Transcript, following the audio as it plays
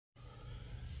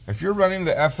If you're running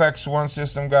the FXONE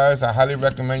system, guys, I highly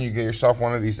recommend you get yourself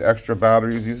one of these extra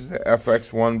batteries. These are the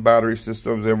FXONE battery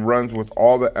systems. It runs with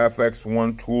all the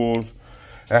FXONE tools.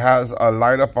 It has a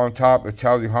light up on top. It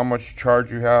tells you how much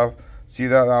charge you have. See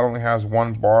that? That only has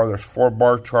 1 bar. There's 4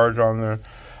 bar charge on there.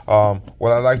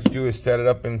 What I like to do is set it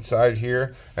up inside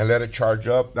here and let it charge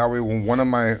up. That way, when one of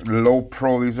my low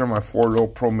pro, these are my 4 low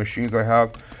pro machines I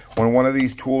have. When one of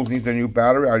these tools needs a new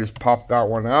battery, I just pop that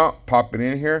one out, pop it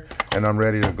in here, and I'm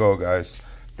ready to go, guys.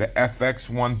 The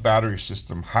FXONE battery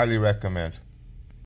system, highly recommend.